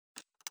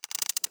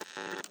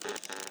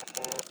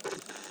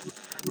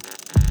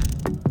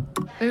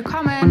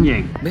Willkommen.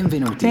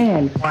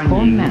 Benvenuti.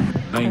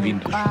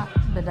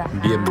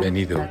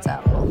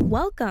 Bienvenido.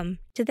 Welcome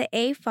to the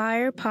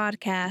A-Fire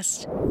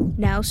podcast,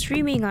 now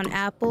streaming on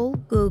Apple,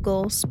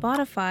 Google,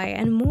 Spotify,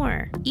 and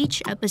more.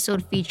 Each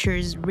episode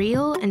features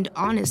real and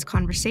honest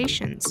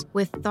conversations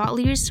with thought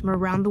leaders from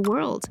around the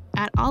world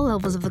at all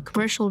levels of the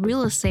commercial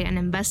real estate and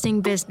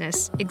investing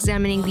business,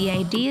 examining the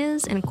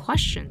ideas and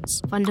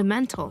questions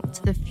fundamental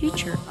to the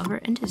future of our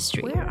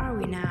industry. Where are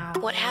we now?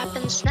 What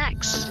happens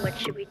next? What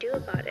should we do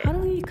about it? How do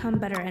we become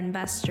better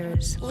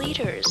investors,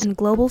 leaders, and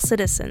global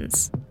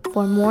citizens?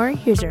 For more,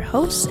 here's your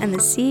host and the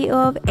CEO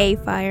of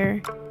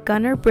A-Fire,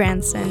 Gunnar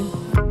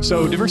Branson.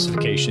 So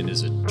diversification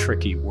is a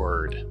tricky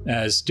word,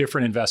 as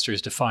different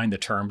investors define the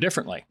term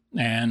differently.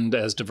 And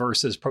as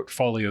diverse as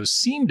portfolios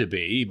seem to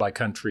be by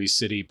country,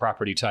 city,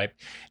 property type,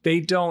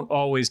 they don't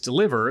always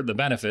deliver the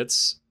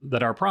benefits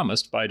that are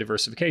promised by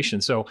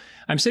diversification. So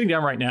I'm sitting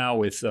down right now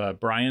with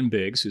Brian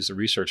Biggs, who's the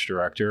research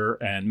director,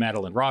 and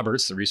Madeline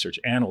Roberts, the research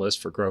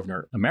analyst for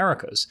Grosvenor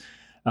Americas.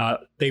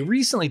 They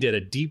recently did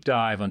a deep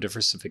dive on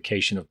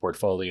diversification of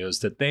portfolios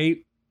that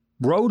they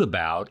wrote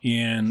about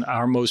in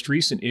our most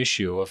recent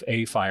issue of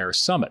A-Fire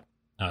Summit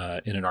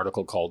in an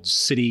article called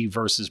City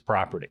versus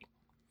Property.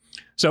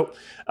 So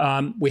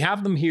we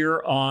have them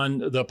here on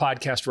the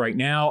podcast right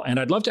now, and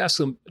I'd love to ask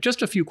them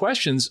just a few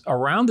questions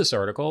around this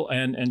article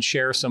and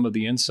share some of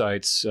the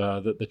insights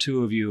that the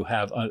two of you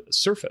have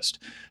surfaced.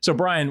 So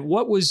Brian,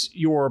 what was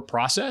your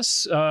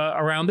process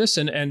around this,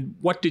 and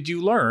what did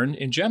you learn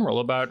in general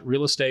about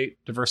real estate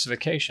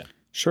diversification?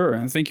 Sure,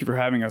 and thank you for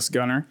having us,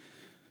 Gunnar.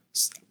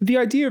 The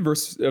idea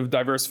of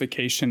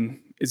diversification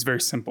is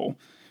very simple.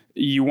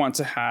 You want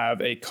to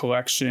have a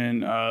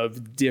collection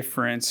of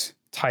different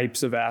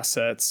types of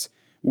assets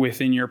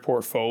within your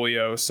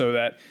portfolio so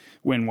that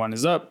when one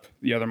is up,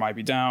 the other might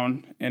be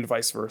down, and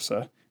vice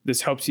versa.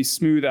 This helps you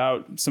smooth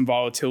out some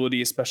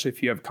volatility, especially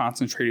if you have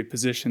concentrated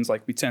positions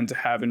like we tend to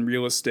have in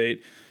real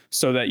estate,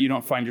 so that you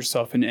don't find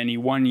yourself in any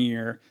one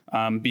year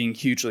being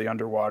hugely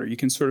underwater. You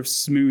can sort of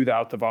smooth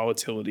out the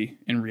volatility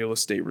in real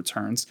estate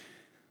returns.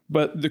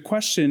 But the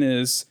question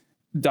is,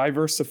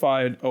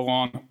 diversified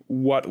along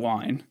what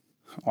line?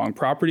 Along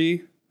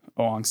property,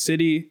 along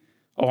city,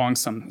 along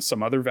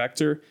some other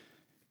vector?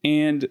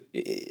 And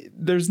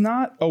there's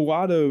not a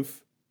lot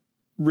of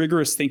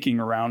rigorous thinking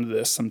around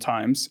this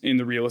sometimes in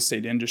the real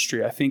estate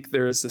industry. I think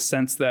there is a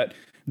sense that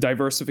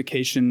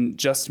diversification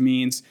just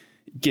means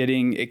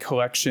getting a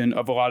collection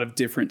of a lot of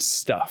different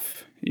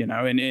stuff,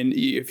 and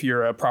if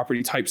you're a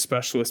property type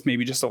specialist,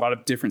 maybe just a lot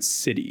of different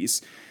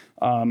cities.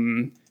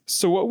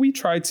 So what we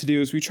tried to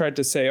do is we tried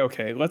to say,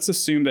 okay, let's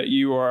assume that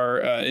you are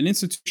an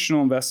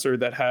institutional investor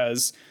that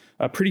has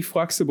a pretty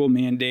flexible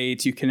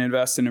mandate. You can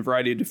invest in a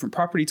variety of different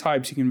property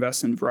types. You can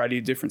invest in a variety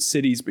of different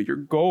cities, but your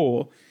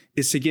goal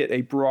is to get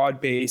a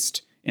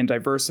broad-based and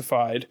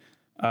diversified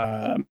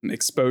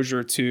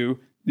exposure to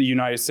the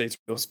United States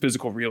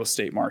physical real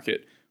estate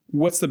market.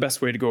 What's the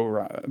best way to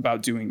go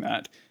about doing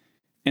that?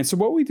 And so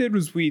what we did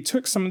was we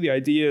took some of the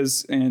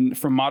ideas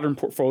from modern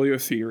portfolio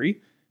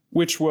theory,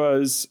 which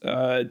was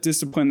a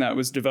discipline that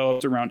was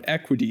developed around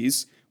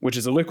equities, which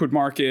is a liquid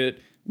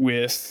market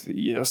with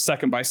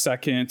second by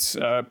second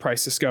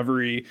price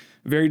discovery,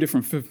 very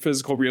different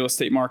physical real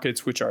estate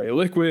markets, which are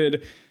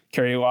illiquid,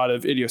 carry a lot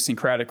of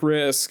idiosyncratic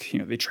risk.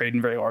 They trade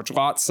in very large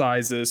lot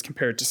sizes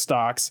compared to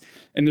stocks,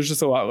 and there's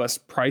just a lot less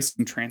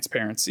pricing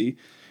transparency.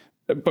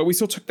 But we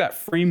still took that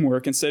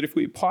framework and said, if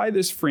we apply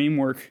this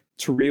framework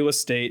to real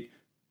estate,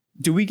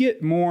 do we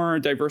get more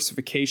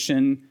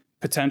diversification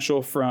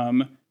potential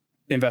from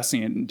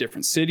investing in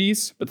different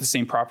cities, but the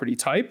same property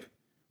type,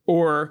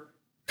 or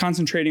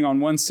concentrating on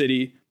one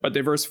city, but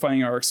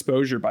diversifying our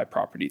exposure by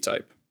property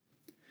type?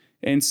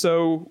 And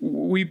so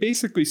we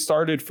basically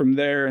started from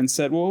there and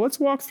said, well, let's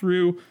walk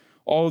through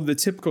all of the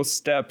typical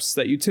steps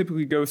that you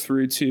typically go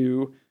through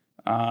to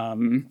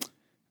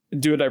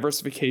do a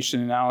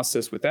diversification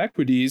analysis with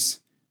equities,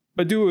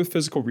 but do it with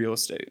physical real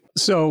estate.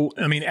 So,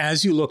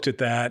 as you looked at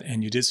that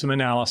and you did some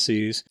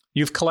analyses,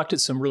 you've collected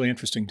some really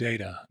interesting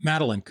data.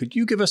 Madeline, could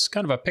you give us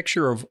kind of a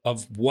picture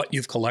of what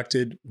you've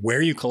collected,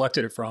 where you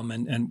collected it from,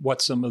 and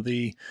what some of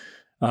the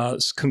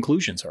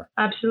conclusions are?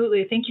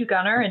 Absolutely. Thank you,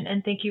 Gunnar,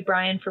 and thank you,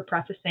 Brian, for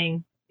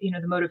prefacing,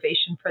 the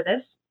motivation for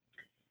this.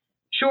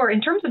 Sure.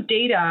 In terms of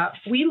data,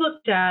 we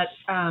looked at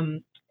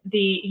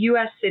the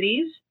U.S.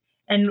 cities,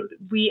 and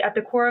at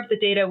the core of the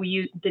data, we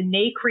used the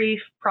NCREIF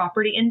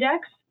Property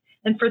Index.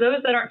 And for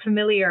those that aren't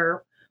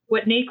familiar,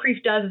 what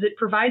NCREIF does is it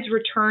provides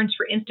returns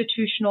for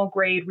institutional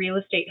grade real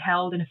estate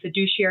held in a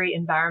fiduciary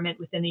environment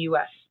within the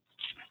U.S.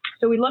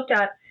 So we looked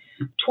at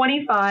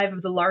 25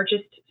 of the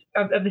largest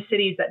of the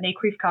cities that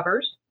NCREIF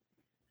covers.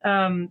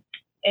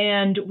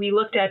 And we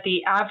looked at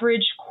the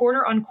average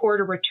quarter on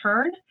quarter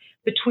return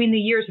between the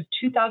years of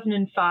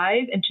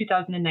 2005 and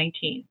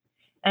 2019.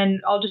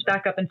 And I'll just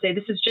back up and say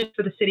this is just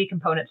for the city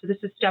component. So this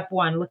is step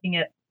one, looking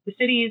at the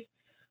cities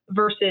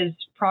versus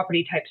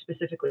property type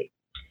specifically.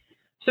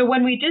 So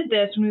when we did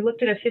this, when we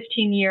looked at a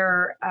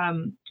 15-year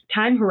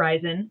time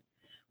horizon,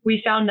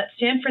 we found that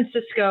San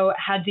Francisco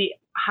had the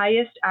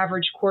highest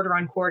average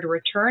quarter-on-quarter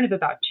return of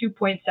about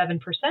 2.7%,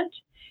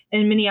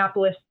 and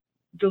Minneapolis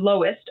the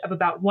lowest of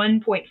about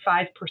 1.5%,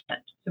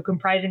 so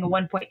comprising a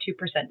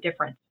 1.2%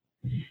 difference.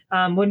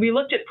 When we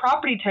looked at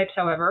property types,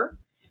 however,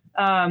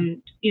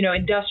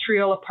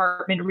 industrial,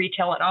 apartment,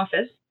 retail, and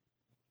office,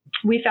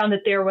 we found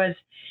that there was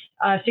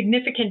a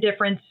significant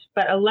difference,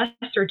 but a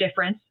lesser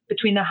difference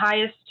between the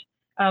highest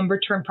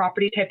return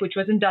property type, which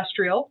was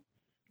industrial,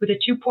 with a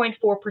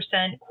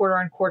 2.4%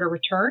 quarter-on-quarter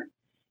return,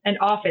 and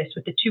office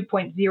with a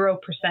 2.0%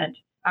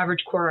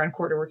 average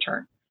quarter-on-quarter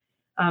return.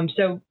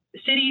 So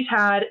cities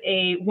had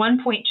a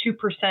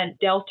 1.2%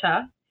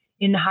 delta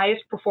in the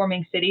highest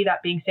performing city,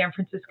 that being San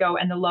Francisco,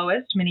 and the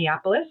lowest,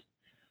 Minneapolis.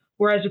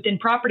 Whereas within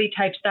property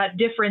types, that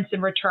difference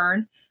in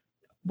return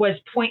was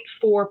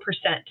 0.4%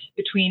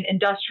 between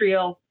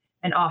industrial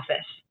and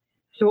office.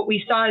 So what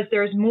we saw is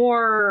there's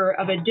more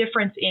of a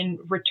difference in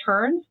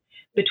returns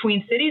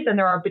between cities than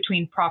there are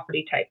between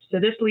property types. So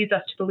this leads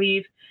us to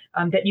believe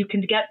that you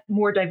can get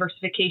more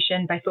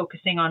diversification by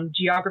focusing on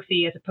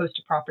geography as opposed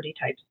to property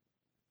types.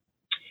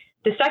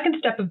 The second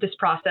step of this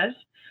process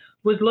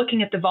was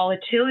looking at the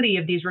volatility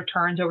of these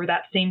returns over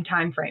that same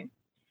time frame.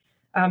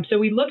 So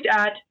we looked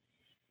at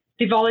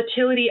the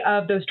volatility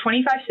of those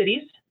 25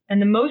 cities,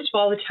 and the most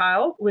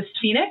volatile was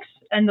Phoenix,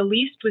 and the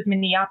least was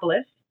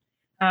Minneapolis,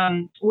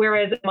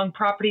 whereas among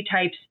property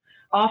types,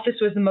 office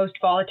was the most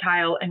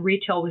volatile and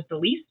retail was the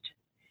least.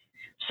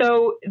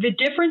 So the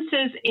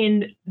differences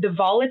in the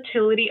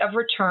volatility of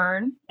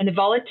return, and the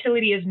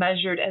volatility is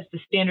measured as the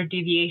standard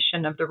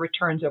deviation of the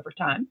returns over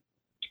time,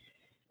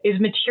 is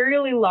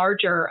materially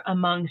larger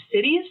among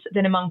cities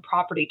than among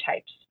property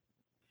types.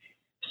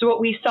 So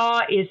what we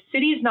saw is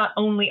cities not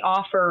only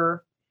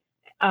offer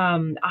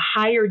a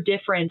higher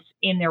difference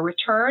in their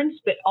returns,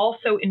 but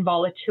also in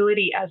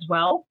volatility as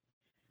well,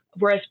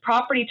 whereas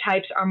property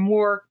types are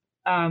more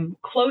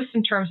close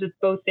in terms of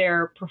both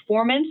their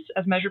performance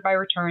as measured by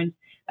returns,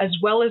 as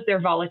well as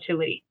their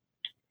volatility.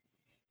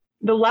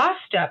 The last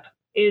step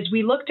is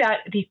we looked at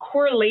the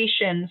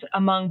correlations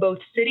among both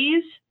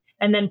cities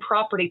and then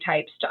property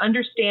types to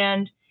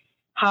understand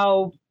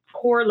how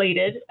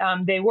correlated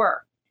they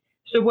were.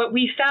 So what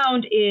we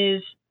found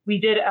is we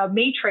did a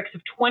matrix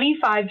of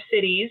 25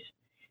 cities,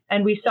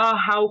 and we saw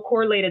how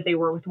correlated they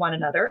were with one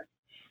another.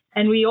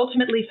 And we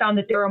ultimately found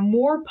that there are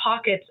more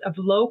pockets of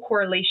low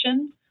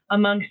correlation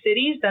among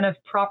cities than of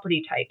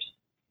property types.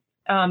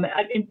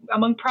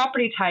 Among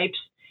property types,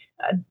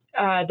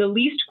 the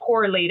least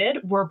correlated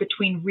were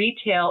between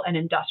retail and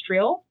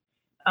industrial,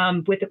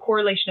 with a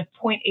correlation of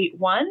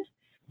 0.81.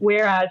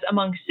 Whereas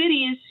among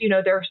cities,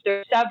 there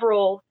are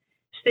several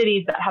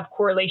cities that have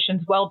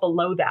correlations well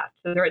below that.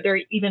 So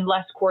they're even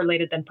less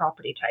correlated than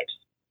property types.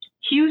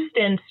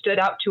 Houston stood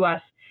out to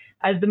us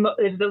as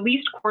the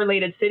least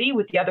correlated city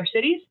with the other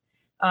cities.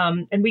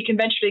 And we can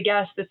venture to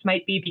guess this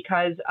might be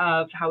because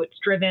of how it's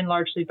driven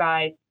largely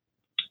by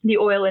the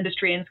oil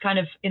industry, and it's kind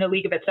of in a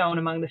league of its own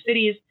among the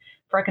cities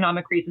for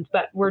economic reasons,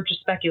 but we're just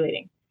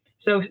speculating.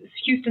 So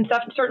Houston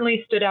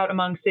certainly stood out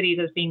among cities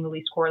as being the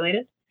least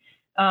correlated.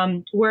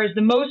 Whereas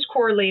the most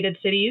correlated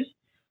cities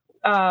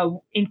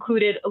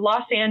included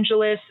Los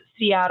Angeles,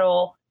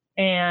 Seattle,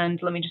 and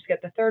let me just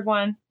get the third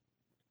one,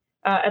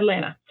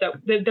 Atlanta. So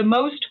the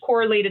most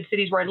correlated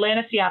cities were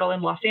Atlanta, Seattle,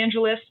 and Los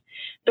Angeles.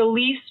 The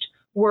least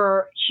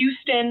were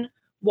Houston,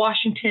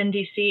 Washington,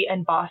 D.C.,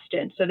 and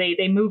Boston. So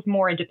they moved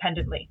more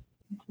independently.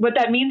 What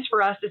that means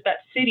for us is that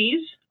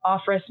cities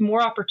offer us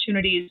more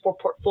opportunities for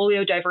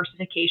portfolio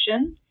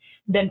diversification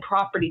than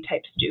property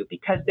types do,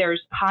 because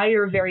there's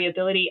higher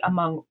variability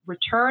among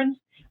returns,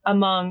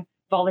 among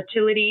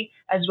volatility,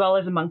 as well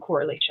as among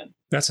correlation.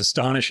 That's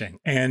astonishing.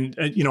 And,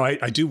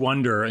 I do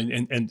wonder,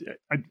 and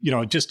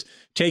just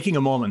taking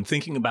a moment,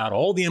 thinking about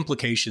all the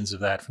implications of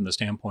that from the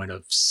standpoint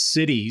of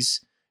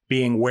cities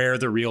being where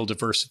the real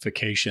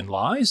diversification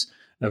lies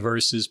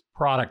versus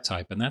product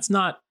type. And that's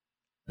not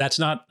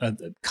a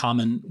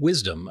common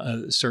wisdom.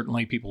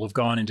 Certainly people have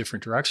gone in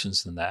different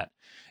directions than that.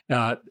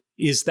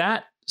 Is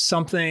that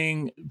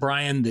something,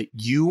 Brian, that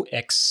you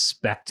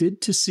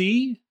expected to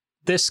see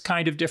this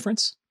kind of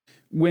difference?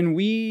 When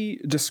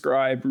we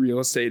describe real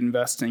estate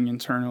investing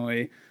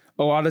internally,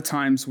 a lot of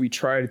times we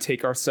try to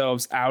take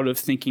ourselves out of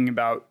thinking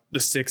about the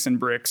sticks and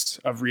bricks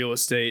of real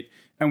estate,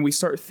 and we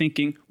start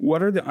thinking,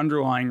 what are the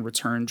underlying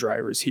return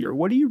drivers here?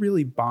 What are you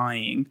really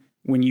buying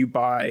when you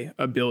buy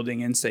a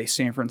building in, say,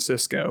 San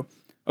Francisco?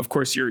 Of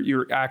course,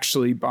 you're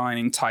actually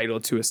buying title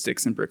to a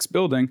sticks and bricks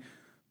building,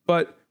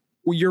 but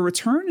your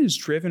return is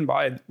driven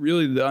by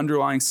really the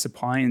underlying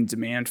supply and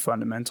demand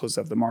fundamentals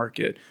of the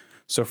market.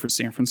 So for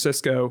San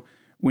Francisco,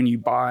 when you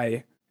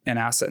buy an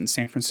asset in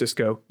San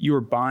Francisco, you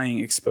are buying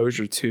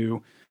exposure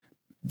to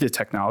the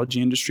technology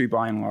industry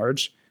by and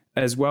large,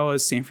 as well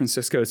as San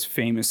Francisco's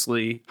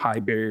famously high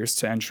barriers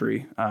to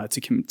entry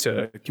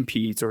to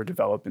compete or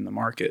develop in the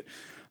market.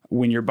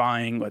 When you're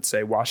buying, let's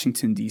say,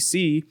 Washington,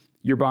 D.C.,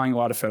 you're buying a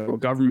lot of federal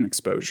government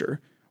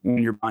exposure. When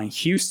you're buying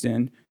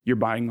Houston, you're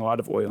buying a lot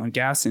of oil and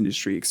gas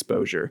industry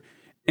exposure.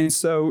 And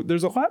so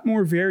there's a lot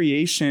more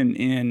variation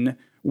in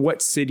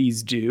what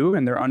cities do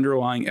and their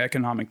underlying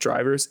economic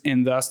drivers,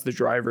 and thus the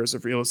drivers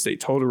of real estate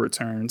total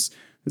returns,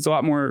 there's a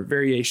lot more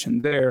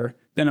variation there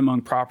than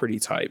among property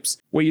types.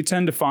 What you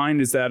tend to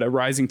find is that a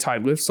rising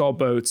tide lifts all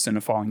boats and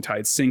a falling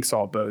tide sinks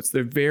all boats.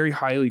 They're very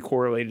highly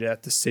correlated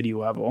at the city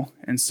level.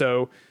 And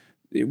so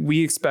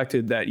we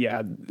expected that,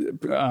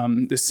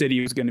 the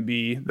city was going to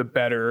be the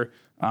better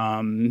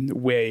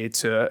way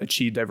to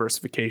achieve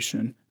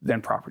diversification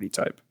than property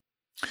type.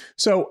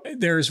 So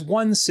there's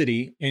one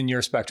city in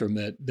your spectrum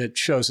that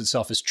shows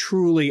itself as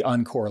truly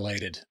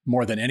uncorrelated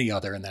more than any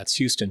other, and that's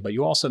Houston. But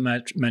you also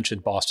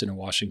mentioned Boston and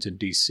Washington,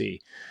 D.C.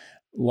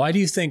 Why do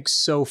you think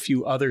so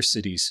few other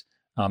cities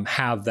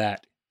have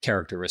that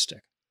characteristic?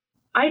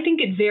 I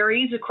think it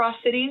varies across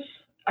cities.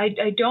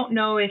 I don't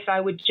know if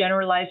I would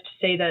generalize to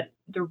say that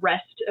the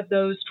rest of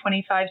those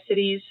 25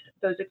 cities,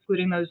 those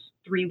excluding those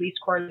 3 least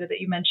correlated that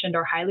you mentioned,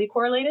 are highly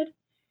correlated.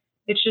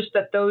 It's just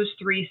that those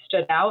 3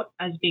 stood out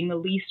as being the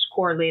least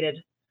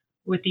correlated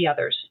with the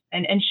others.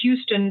 And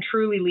Houston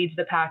truly leads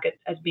the pack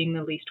as being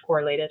the least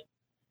correlated.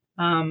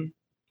 And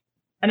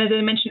as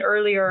I mentioned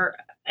earlier,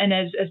 and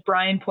as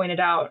Brian pointed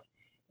out,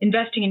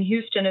 investing in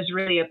Houston is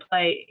really a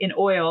play in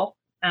oil.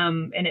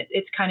 And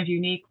it's kind of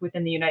unique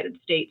within the United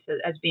States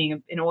as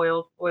being an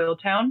oil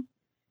town.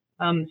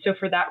 So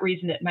for that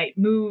reason, it might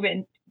move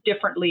in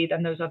differently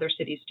than those other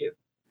cities do.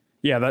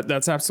 Yeah,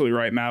 that's absolutely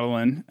right,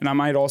 Madeline. And I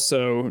might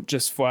also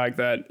just flag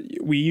that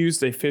we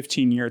used a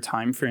 15-year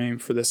time frame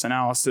for this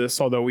analysis,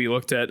 although we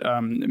looked at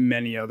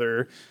many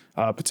other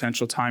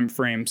potential time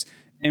frames.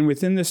 And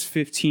within this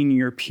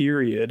 15-year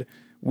period,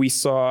 we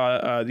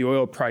saw the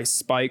oil price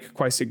spike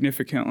quite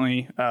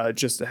significantly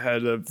just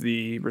ahead of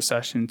the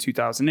recession in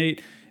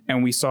 2008.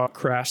 And we saw it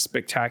crash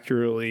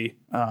spectacularly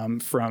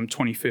from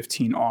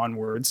 2015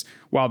 onwards,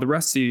 while the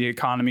rest of the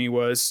economy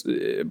was,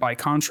 by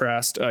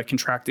contrast,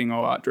 contracting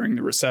a lot during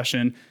the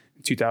recession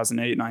in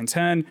 2008, 9,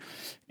 10,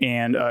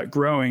 and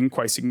growing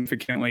quite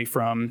significantly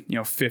from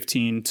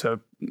 15 to,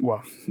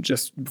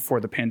 just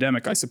before the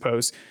pandemic, I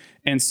suppose.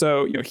 And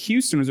so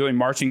Houston was really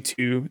marching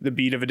to the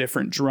beat of a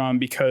different drum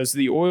because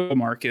the oil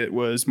market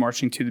was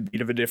marching to the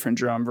beat of a different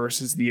drum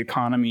versus the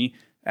economy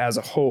as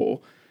a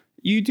whole.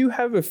 You do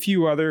have a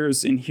few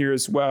others in here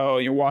as well,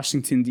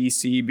 Washington,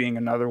 D.C. being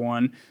another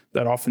one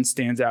that often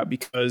stands out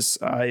because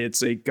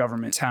it's a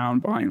government town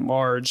by and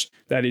large.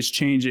 That is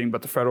changing,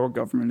 but the federal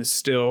government is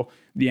still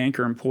the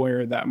anchor employer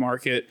of that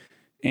market.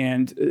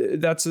 And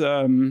that's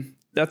an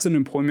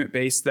employment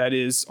base that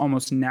is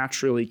almost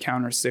naturally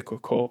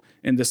counter-cyclical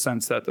in the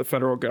sense that the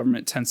federal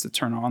government tends to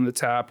turn on the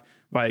tap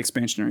by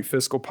expansionary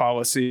fiscal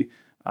policy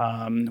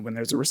when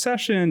there's a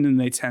recession, and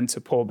they tend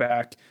to pull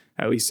back,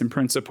 at least in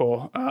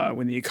principle,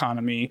 when the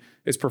economy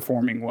is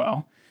performing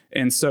well.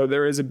 And so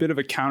there is a bit of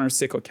a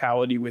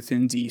counter-cyclicality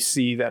within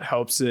DC that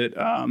helps it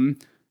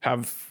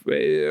have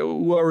a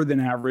lower than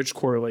average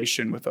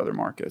correlation with other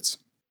markets.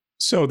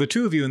 So the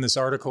two of you in this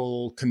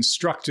article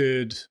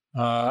constructed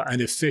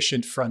an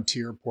efficient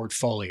frontier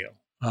portfolio,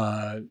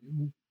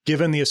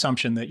 given the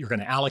assumption that you're going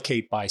to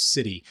allocate by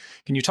city.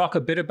 Can you talk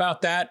a bit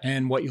about that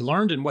and what you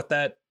learned and what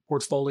that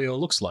portfolio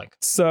looks like?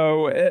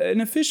 So an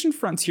efficient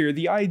frontier,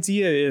 the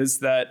idea is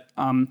that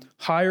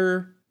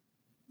higher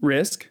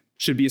risk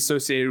should be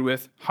associated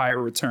with higher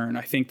return.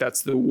 I think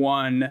that's the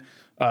one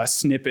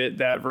snippet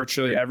that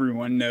virtually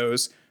everyone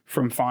knows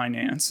from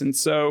finance. And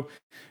so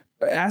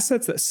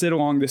assets that sit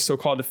along this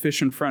so-called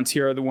efficient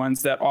frontier are the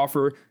ones that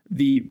offer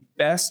the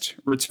best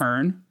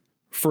return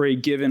for a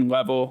given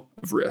level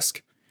of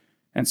risk.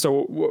 And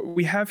so what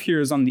we have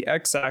here is on the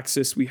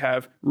x-axis, we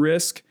have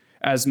risk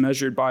as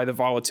measured by the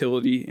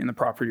volatility in the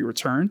property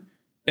return.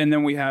 And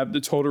then we have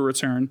the total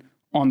return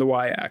on the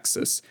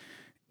y-axis.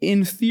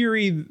 In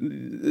theory,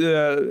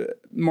 the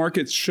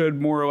markets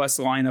should more or less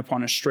line up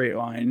on a straight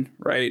line,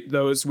 right?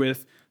 Those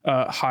with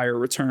higher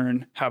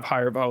return have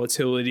higher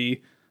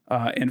volatility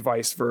and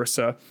vice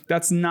versa.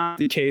 That's not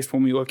the case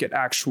when we look at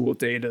actual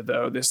data,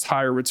 though. This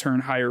higher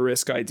return, higher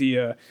risk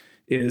idea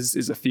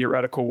is a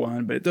theoretical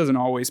one, but it doesn't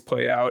always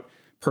play out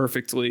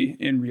perfectly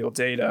in real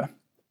data.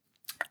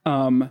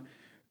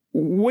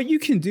 What you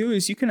can do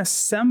is you can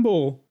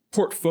assemble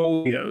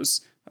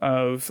portfolios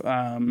of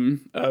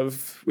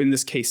in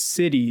this case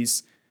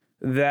cities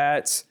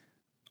that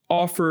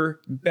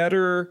offer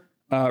better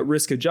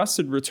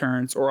risk-adjusted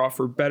returns or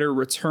offer better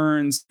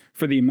returns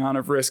for the amount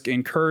of risk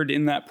incurred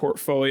in that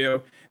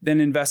portfolio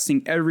than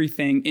investing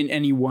everything in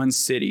any one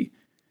city.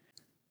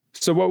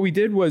 So what we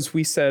did was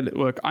we said,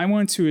 look, I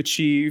want to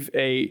achieve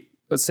a,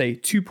 let's say,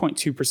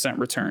 2.2%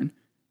 return.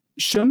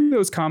 Show me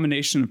those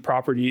combination of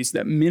properties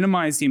that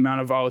minimize the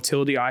amount of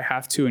volatility I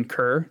have to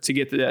incur to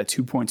get to that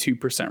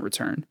 2.2%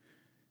 return.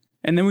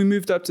 And then we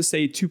moved up to,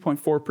 say,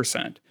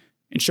 2.4%.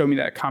 And show me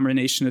that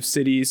combination of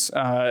cities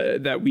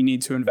that we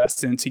need to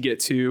invest in to get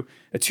to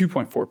a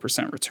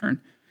 2.4%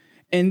 return.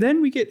 And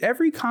then we get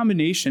every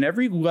combination,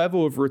 every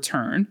level of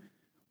return.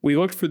 We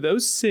looked for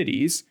those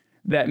cities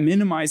that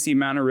minimize the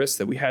amount of risk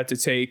that we had to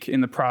take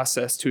in the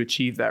process to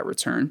achieve that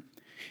return.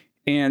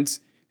 And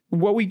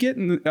What we get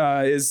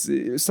is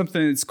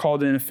something that's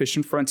called an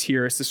efficient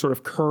frontier. It's this sort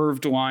of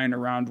curved line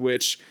around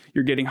which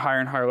you're getting higher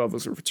and higher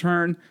levels of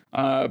return,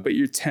 but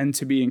you tend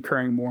to be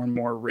incurring more and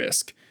more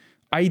risk.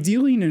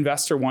 Ideally, an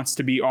investor wants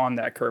to be on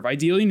that curve.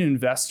 Ideally, an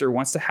investor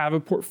wants to have a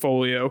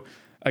portfolio,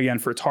 again,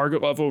 for a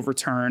target level of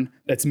return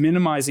that's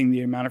minimizing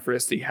the amount of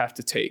risk that you have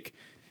to take.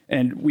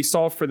 And we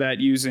solve for that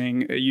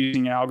using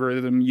an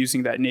algorithm,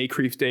 using that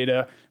NACREIF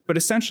data. But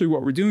essentially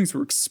what we're doing is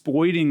we're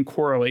exploiting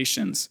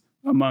correlations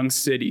among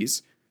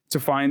cities to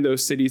find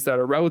those cities that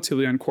are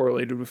relatively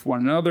uncorrelated with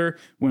one another.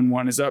 When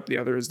one is up, the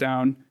other is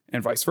down,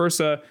 and vice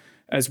versa,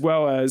 as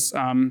well as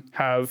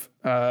have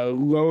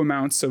low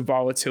amounts of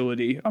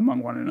volatility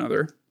among one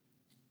another.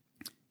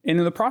 And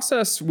in the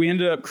process, we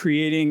ended up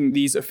creating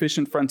these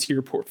efficient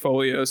frontier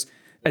portfolios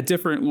at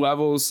different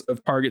levels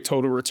of target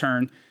total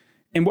return.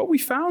 And what we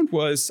found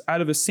was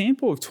out of a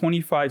sample of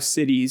 25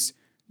 cities,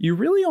 you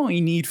really only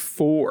need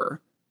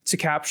 4 to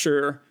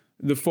capture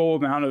the full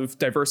amount of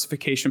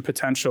diversification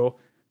potential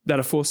that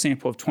a full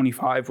sample of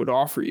 25 would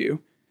offer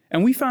you.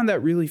 And we found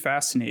that really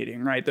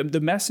fascinating, right?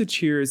 The message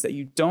here is that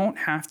you don't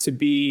have to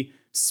be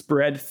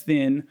spread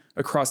thin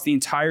across the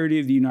entirety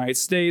of the United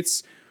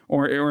States,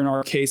 or in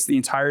our case, the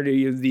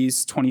entirety of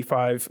these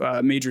 25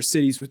 major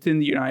cities within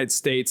the United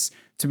States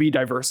to be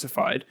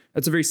diversified.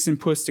 That's a very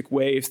simplistic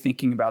way of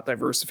thinking about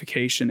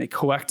diversification, a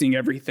collecting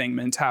everything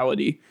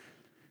mentality.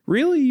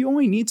 Really, you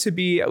only need to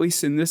be, at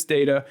least in this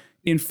data,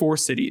 in 4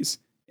 cities.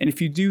 And if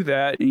you do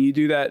that, and you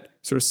do that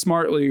sort of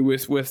smartly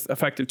with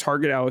effective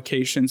target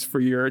allocations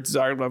for your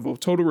desired level of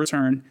total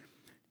return,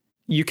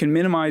 you can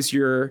minimize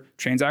your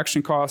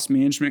transaction costs,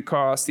 management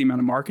costs, the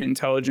amount of market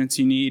intelligence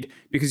you need,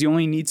 because you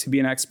only need to be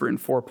an expert in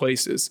 4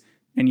 places,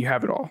 and you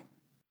have it all.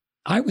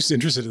 I was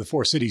interested in the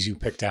 4 cities you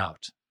picked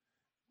out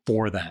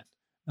for that.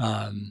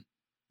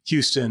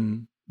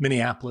 Houston,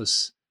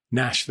 Minneapolis,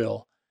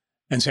 Nashville,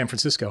 and San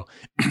Francisco.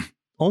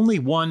 Only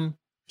one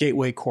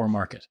gateway core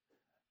market.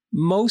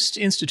 Most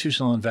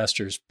institutional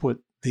investors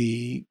put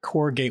the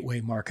core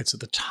gateway markets at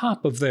the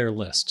top of their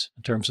list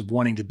in terms of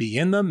wanting to be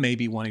in them,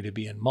 maybe wanting to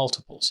be in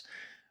multiples.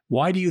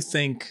 Why do you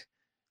think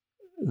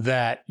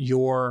that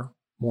your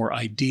more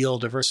ideal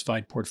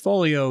diversified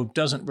portfolio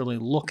doesn't really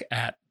look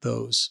at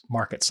those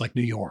markets like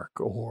New York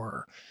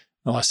or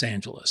Los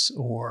Angeles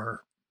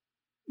or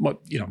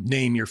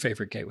name your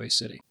favorite gateway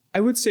city?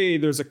 I would say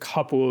there's a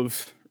couple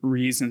of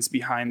reasons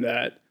behind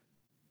that.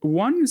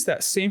 One is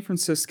that San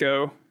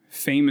Francisco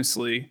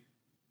famously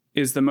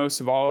is the most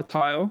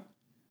volatile,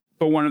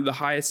 but one of the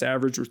highest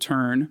average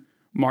return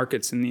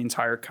markets in the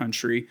entire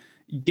country.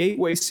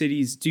 Gateway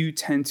cities do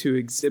tend to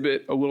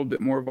exhibit a little bit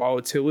more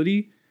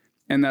volatility,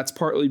 and that's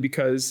partly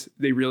because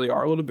they really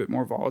are a little bit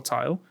more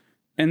volatile,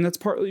 and that's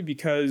partly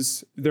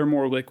because they're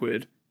more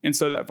liquid. And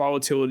so that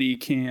volatility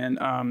can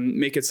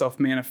make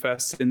itself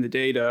manifest in the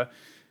data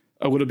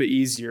a little bit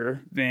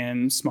easier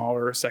than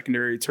smaller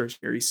secondary,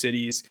 tertiary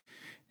cities.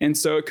 And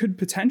so it could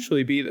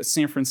potentially be that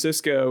San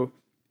Francisco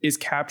is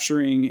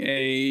capturing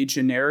a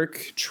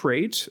generic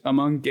trait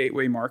among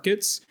gateway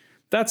markets.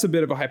 That's a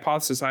bit of a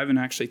hypothesis. I haven't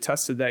actually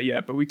tested that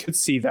yet, but we could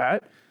see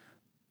that.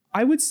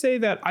 I would say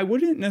that I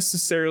wouldn't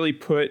necessarily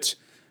put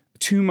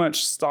too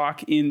much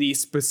stock in the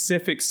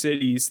specific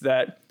cities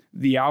that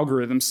the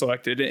algorithm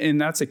selected. And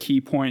that's a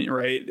key point,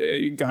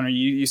 right? Gunnar,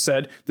 you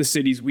said the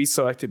cities we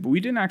selected, but we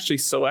didn't actually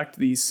select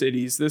these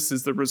cities. This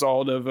is the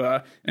result of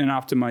an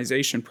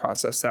optimization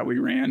process that we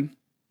ran.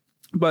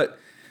 But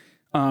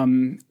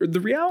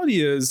the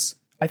reality is,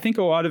 I think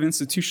a lot of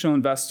institutional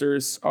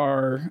investors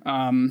are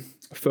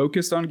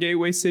focused on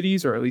gateway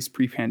cities, or at least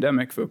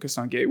pre-pandemic focused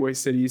on gateway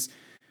cities,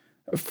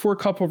 for a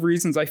couple of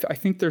reasons. I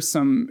think there's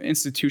some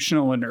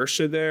institutional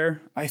inertia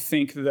there. I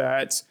think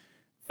that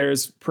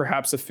there's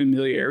perhaps a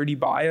familiarity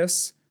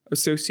bias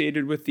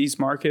associated with these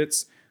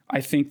markets.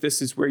 I think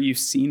this is where you've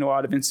seen a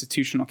lot of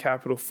institutional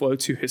capital flow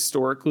to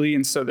historically.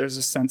 And so there's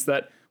a sense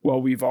that,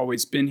 well, we've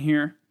always been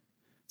here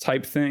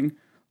type thing.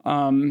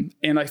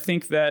 And I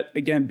think that,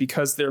 again,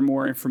 because they're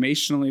more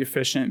informationally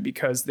efficient,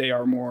 because they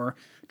are more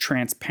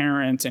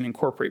transparent and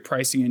incorporate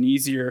pricing in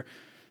easier,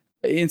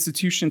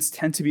 institutions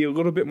tend to be a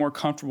little bit more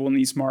comfortable in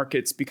these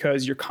markets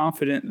because you're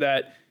confident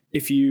that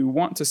if you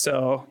want to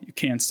sell, you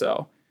can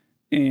sell.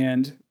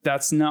 And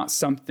that's not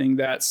something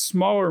that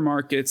smaller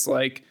markets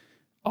like,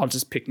 I'll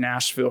just pick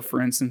Nashville, for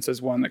instance,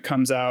 as one that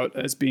comes out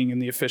as being in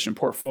the efficient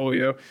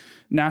portfolio.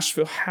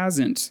 Nashville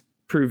hasn't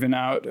proven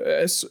out,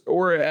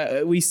 or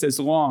at least as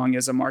long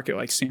as a market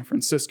like San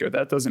Francisco.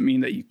 That doesn't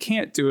mean that you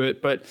can't do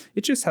it, but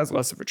it just has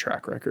less of a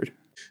track record.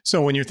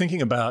 So when you're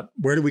thinking about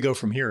where do we go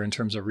from here in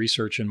terms of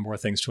research and more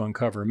things to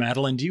uncover,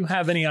 Madeline, do you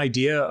have any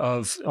idea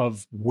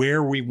of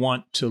where we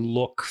want to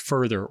look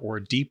further or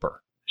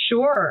deeper?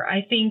 Sure.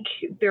 I think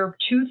there are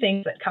 2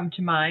 things that come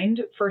to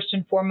mind. First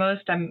and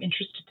foremost, I'm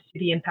interested to see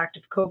the impact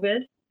of COVID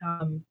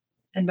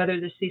and whether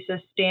this thesis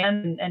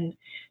stands, and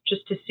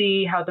just to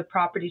see how the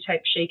property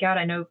type shake out.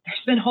 I know there's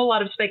been a whole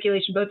lot of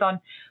speculation both on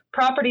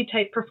property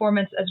type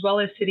performance as well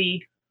as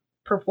city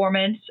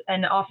performance,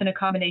 and often a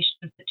combination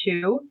of the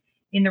two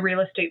in the real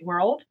estate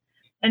world.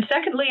 And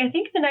secondly, I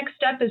think the next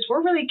step is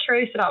we're really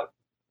curious about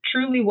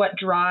truly what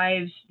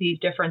drives these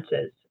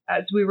differences.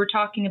 As we were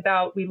talking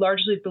about, we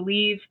largely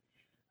believe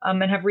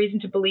and have reason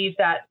to believe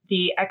that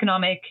the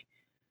economic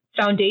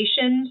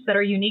foundations that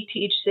are unique to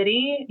each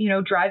city,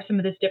 drive some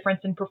of this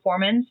difference in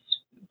performance.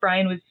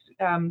 Brian was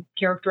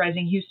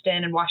characterizing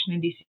Houston and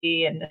Washington,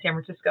 D.C. and San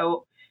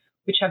Francisco,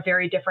 which have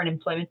very different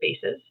employment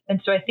bases.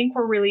 And so I think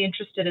we're really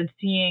interested in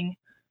seeing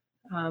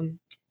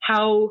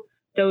how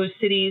those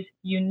cities'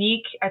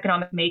 unique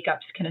economic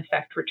makeups can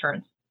affect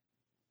returns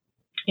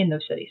in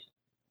those cities.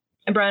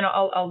 And Brian,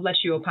 I'll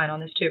let you opine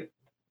on this too.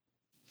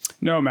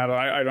 No, Matt,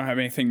 I don't have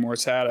anything more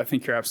to add. I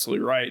think you're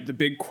absolutely right. The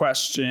big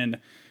question,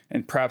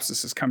 and perhaps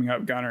this is coming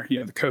up, Gunnar,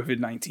 the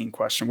COVID-19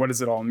 question. What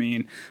does it all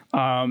mean?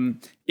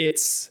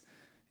 If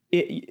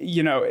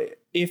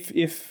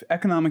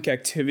economic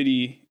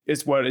activity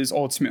is what is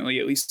ultimately,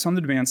 at least on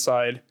the demand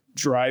side,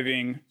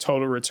 driving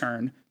total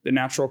return, the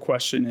natural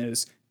question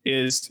is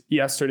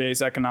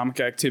yesterday's economic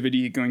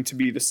activity going to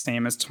be the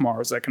same as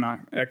tomorrow's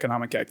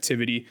economic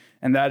activity?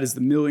 And that is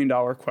the $1 million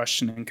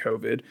question in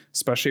COVID,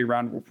 especially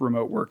around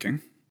remote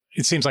working.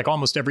 It seems like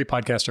almost every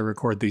podcast I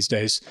record these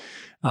days,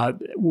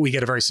 we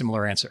get a very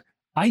similar answer.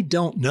 I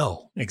don't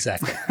know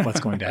exactly what's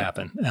going to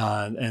happen.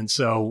 And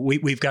so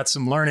we've got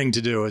some learning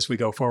to do as we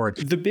go forward.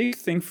 The big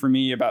thing for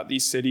me about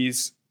these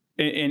cities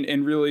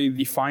and really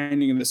the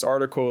finding of this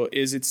article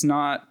is it's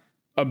not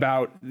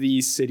about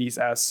these cities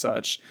as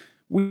such.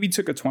 We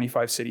took a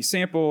 25-city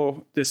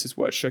sample. This is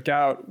what shook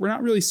out. We're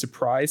not really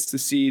surprised to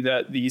see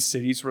that these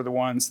cities were the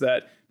ones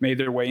that made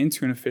their way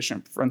into an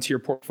efficient frontier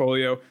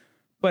portfolio.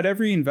 But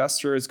every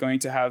investor is going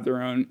to have their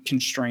own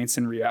constraints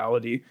in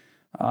reality.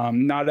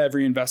 Not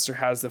every investor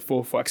has the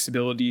full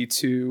flexibility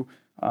to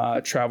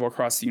travel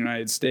across the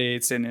United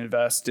States and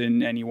invest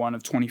in any one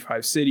of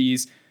 25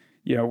 cities.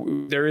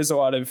 There is a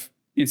lot of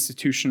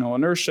institutional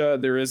inertia.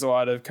 There is a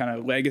lot of kind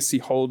of legacy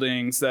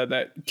holdings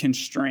that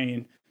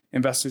constrain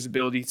investors'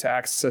 ability to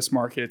access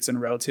markets in a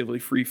relatively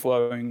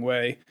free-flowing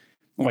way,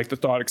 like the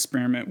thought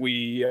experiment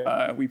we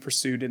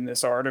pursued in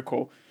this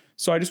article.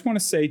 So I just want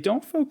to say,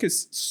 don't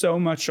focus so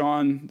much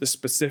on the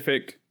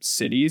specific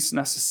cities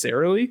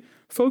necessarily.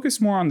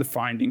 Focus more on the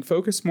finding.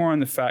 Focus more on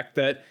the fact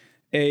that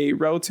a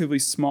relatively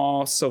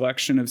small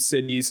selection of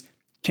cities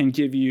can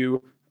give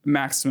you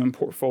maximum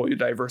portfolio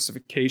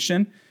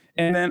diversification,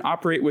 and then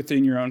operate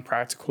within your own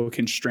practical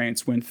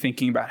constraints when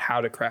thinking about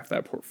how to craft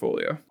that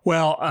portfolio.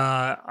 Well,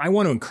 I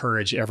want to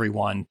encourage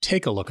everyone,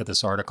 take a look at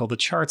this article. The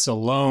charts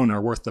alone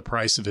are worth the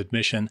price of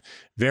admission.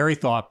 Very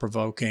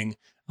thought-provoking.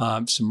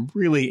 Some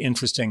really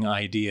interesting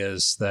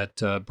ideas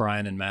that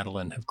Brian and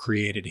Madeline have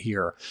created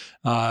here.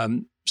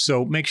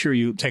 So make sure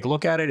you take a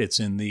look at it. It's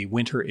in the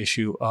winter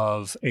issue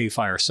of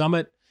AFIRE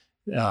Summit.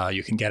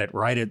 You can get it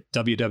right at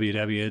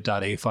www.afire.org.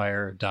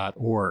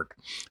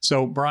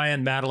 So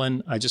Brian,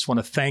 Madeline, I just want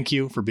to thank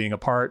you for being a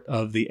part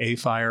of the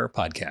AFIRE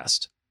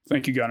podcast.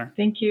 Thank you, Gunnar.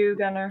 Thank you,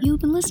 Gunnar. You've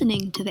been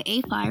listening to the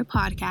AFIRE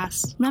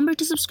podcast. Remember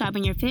to subscribe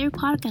on your favorite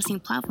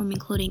podcasting platform,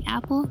 including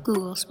Apple,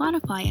 Google,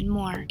 Spotify, and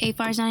more.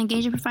 AFIRE is not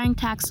engaged in providing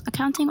tax,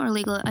 accounting, or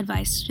legal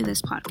advice to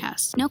this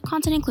podcast. No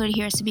content included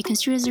here is to be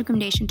construed as a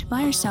recommendation to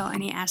buy or sell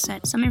any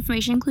asset. Some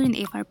information, including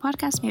the AFIRE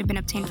podcast, may have been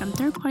obtained from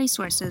third-party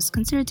sources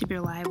considered to be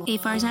reliable.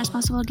 AFIRE is not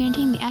responsible for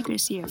guaranteeing the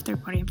accuracy of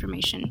third-party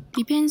information.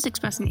 The opinions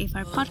expressed in the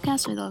AFIRE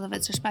podcast are those of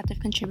its respective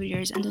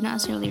contributors and do not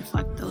necessarily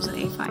reflect those of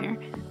AFIRE.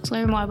 To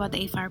learn more about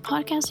the AFIRE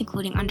podcast,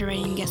 including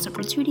underwriting and guest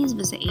opportunities,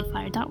 visit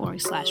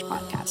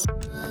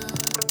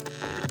afire.org/podcast.